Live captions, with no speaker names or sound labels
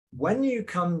when you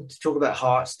come to talk about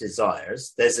heart's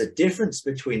desires, there's a difference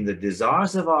between the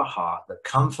desires of our heart that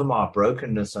come from our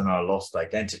brokenness and our lost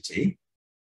identity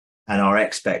and our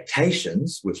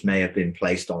expectations, which may have been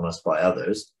placed on us by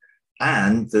others,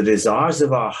 and the desires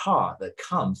of our heart that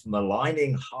come from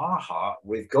aligning our heart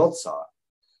with God's heart.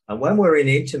 And when we're in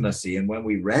intimacy and when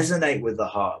we resonate with the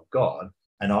heart of God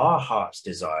and our heart's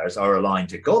desires are aligned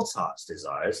to God's heart's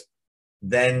desires,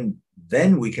 then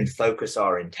we can focus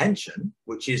our intention,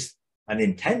 which is an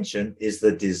intention is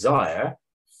the desire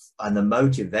and the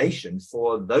motivation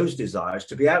for those desires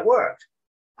to be outworked.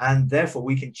 And therefore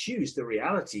we can choose the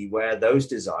reality where those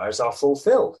desires are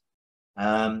fulfilled.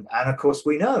 And of course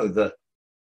we know that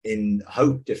in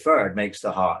hope deferred makes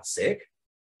the heart sick,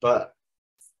 but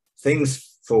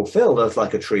things fulfilled are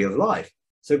like a tree of life.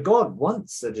 So God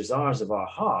wants the desires of our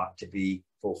heart to be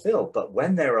fulfilled, but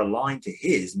when they're aligned to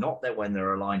his, not that when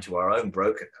they're aligned to our own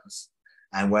brokenness,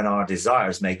 and when our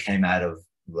desires may come out of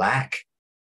lack,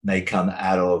 may come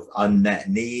out of unmet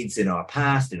needs in our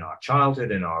past, in our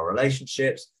childhood, in our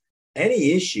relationships,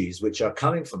 any issues which are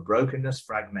coming from brokenness,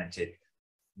 fragmented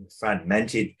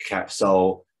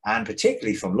soul, and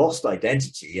particularly from lost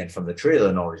identity and from the tree of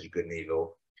the knowledge of good and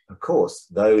evil, of course,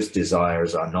 those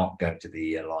desires are not going to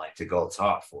be aligned to God's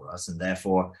heart for us. And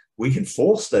therefore, we can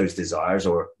force those desires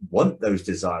or want those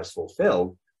desires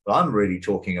fulfilled. But I'm really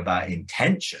talking about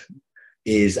intention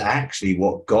is actually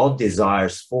what God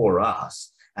desires for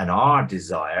us, and our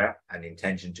desire and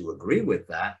intention to agree with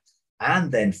that, and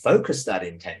then focus that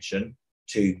intention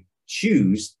to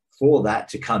choose for that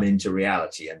to come into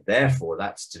reality. And therefore,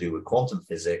 that's to do with quantum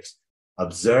physics,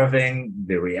 observing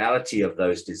the reality of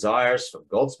those desires from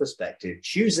God's perspective,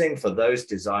 choosing for those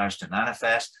desires to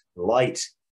manifest, light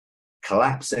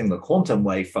collapsing the quantum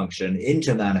wave function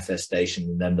into manifestation,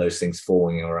 and then those things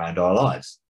falling around our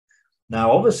lives.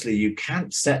 Now, obviously, you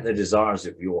can't set the desires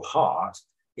of your heart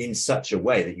in such a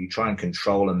way that you try and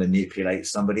control and manipulate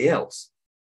somebody else.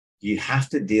 You have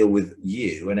to deal with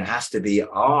you, and it has to be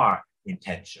our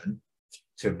intention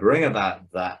to bring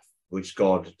about that which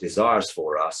God desires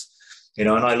for us. You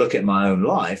know, and I look at my own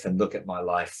life and look at my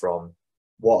life from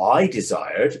what I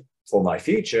desired for my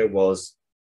future was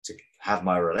to have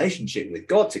my relationship with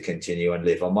God to continue and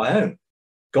live on my own.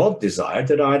 God desired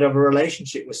that I'd have a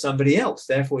relationship with somebody else.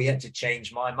 Therefore, he had to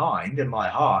change my mind and my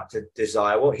heart to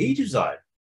desire what he desired,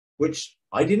 which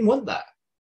I didn't want that.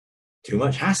 Too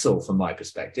much hassle from my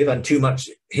perspective and too much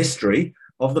history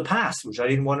of the past, which I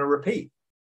didn't want to repeat.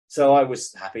 So I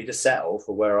was happy to settle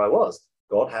for where I was.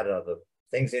 God had other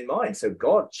things in mind. So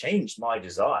God changed my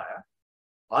desire.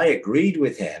 I agreed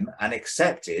with him and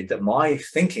accepted that my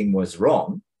thinking was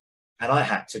wrong, and I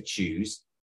had to choose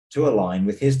to align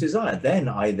with his desire. Then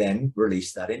I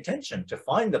released that intention to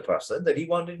find the person that he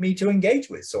wanted me to engage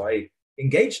with. So I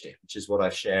engaged him, which is what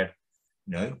I've shared,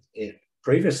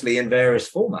 previously in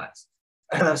various formats.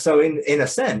 So in a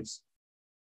sense,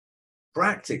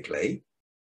 practically,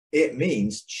 it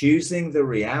means choosing the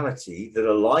reality that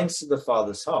aligns to the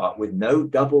Father's heart with no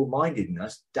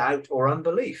double-mindedness, doubt, or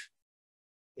unbelief.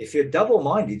 If you're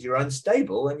double-minded, you're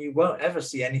unstable, and you won't ever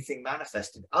see anything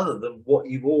manifested other than what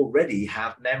you already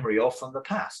have memory of from the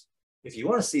past. If you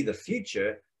want to see the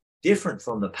future different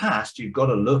from the past, you've got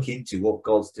to look into what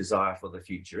God's desire for the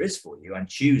future is for you and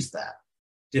choose that.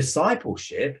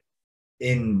 Discipleship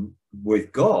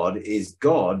with God is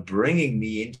God bringing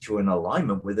me into an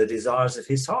alignment with the desires of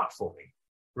his heart for me,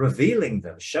 revealing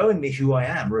them, showing me who I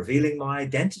am, revealing my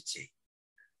identity.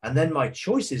 And then my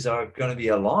choices are going to be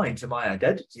aligned to my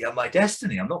identity and my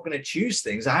destiny. I'm not going to choose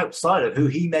things outside of who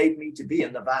he made me to be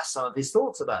and the vast sum of his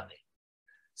thoughts about me.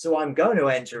 So I'm going to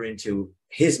enter into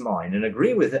his mind and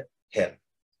agree with him,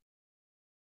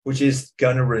 which is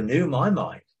going to renew my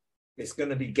mind. It's going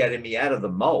to be getting me out of the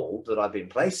mold that I've been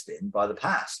placed in by the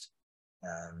past.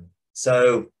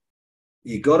 So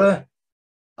you got to,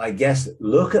 I guess,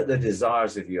 look at the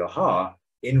desires of your heart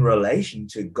in relation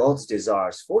to God's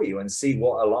desires for you and see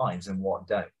what aligns and what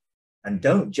don't. And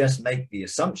don't just make the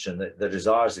assumption that the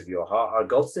desires of your heart are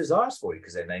God's desires for you,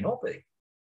 because they may not be.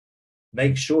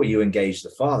 Make sure you engage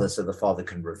the Father so the Father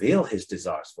can reveal his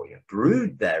desires for you.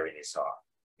 Brood there in his heart.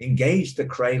 Engage the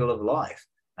cradle of life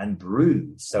and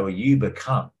brood so you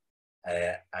become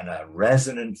a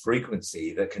resonant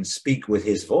frequency that can speak with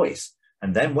his voice.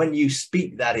 And then when you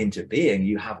speak that into being,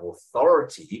 you have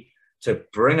authority to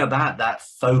bring about that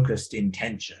focused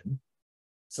intention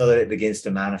so that it begins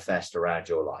to manifest around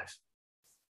your life.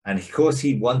 And of course,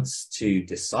 he wants to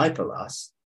disciple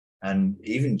us. And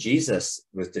even Jesus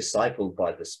was discipled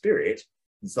by the Spirit.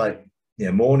 It's like,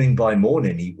 morning by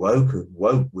morning, he woke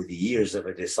with the ears of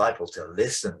a disciple to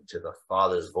listen to the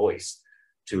Father's voice,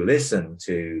 to listen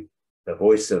to the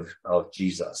voice of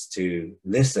Jesus, to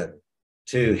listen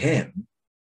to him.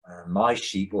 My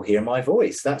sheep will hear my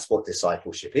voice. That's what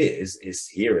discipleship is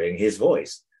hearing his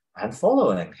voice and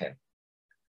following him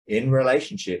in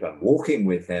relationship and walking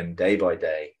with him day by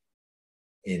day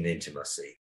in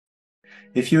intimacy.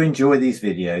 If you enjoy these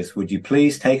videos, would you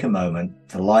please take a moment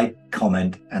to like,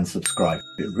 comment, and subscribe?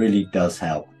 It really does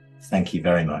help. Thank you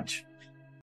very much.